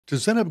To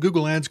set up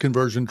Google Ads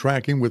conversion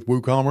tracking with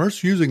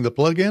WooCommerce using the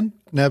plugin,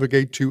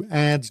 navigate to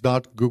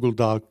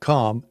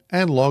ads.google.com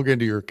and log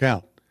into your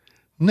account.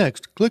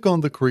 Next, click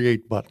on the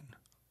Create button,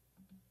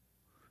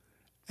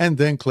 and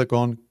then click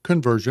on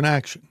Conversion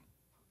Action.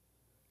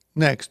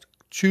 Next,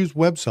 choose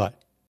Website.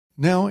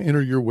 Now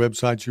enter your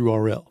website's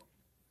URL.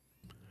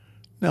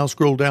 Now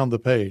scroll down the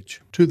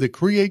page to the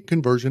Create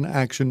Conversion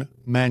Action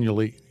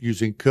Manually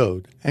using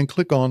code and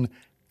click on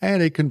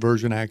Add a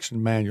Conversion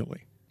Action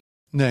Manually.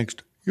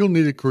 Next, you'll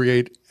need to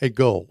create a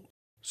goal.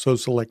 So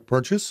select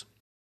Purchase.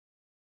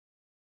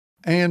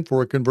 And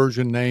for a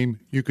conversion name,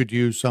 you could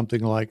use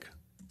something like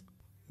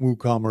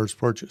WooCommerce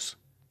Purchase.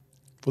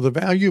 For the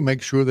value,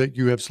 make sure that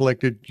you have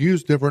selected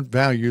Use different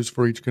values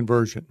for each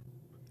conversion.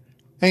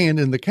 And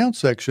in the Count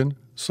section,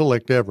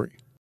 select Every.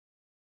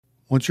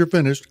 Once you're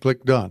finished,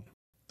 click Done.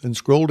 Then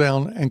scroll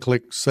down and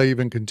click Save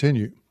and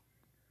Continue.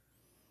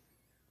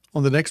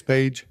 On the next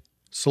page,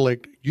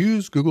 select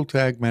Use Google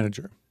Tag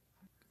Manager.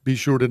 Be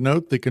sure to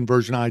note the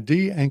conversion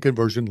ID and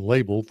conversion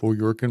label for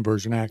your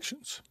conversion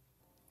actions.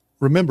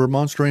 Remember,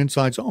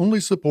 MonsterInsights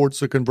only supports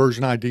the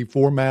conversion ID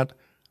format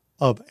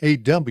of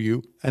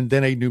AW and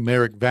then a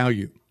numeric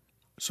value.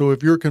 So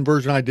if your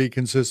conversion ID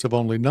consists of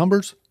only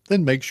numbers,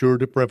 then make sure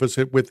to preface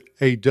it with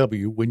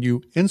AW when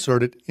you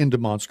insert it into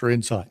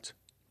MonsterInsights.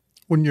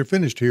 When you're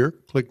finished here,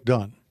 click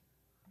Done.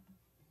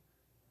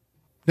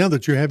 Now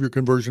that you have your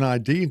conversion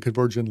ID and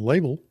conversion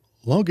label,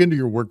 log into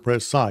your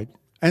WordPress site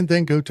and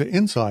then go to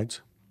Insights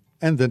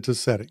and then to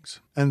Settings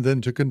and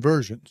then to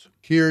Conversions.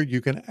 Here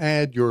you can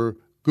add your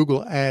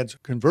Google Ads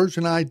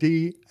conversion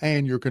ID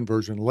and your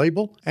conversion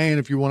label. And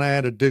if you want to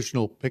add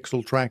additional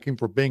pixel tracking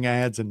for Bing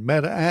ads and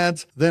Meta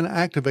ads, then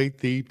activate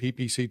the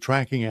PPC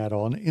Tracking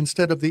Addon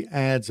instead of the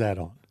Ads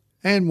Addon.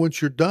 And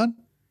once you're done,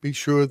 be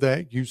sure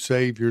that you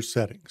save your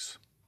settings.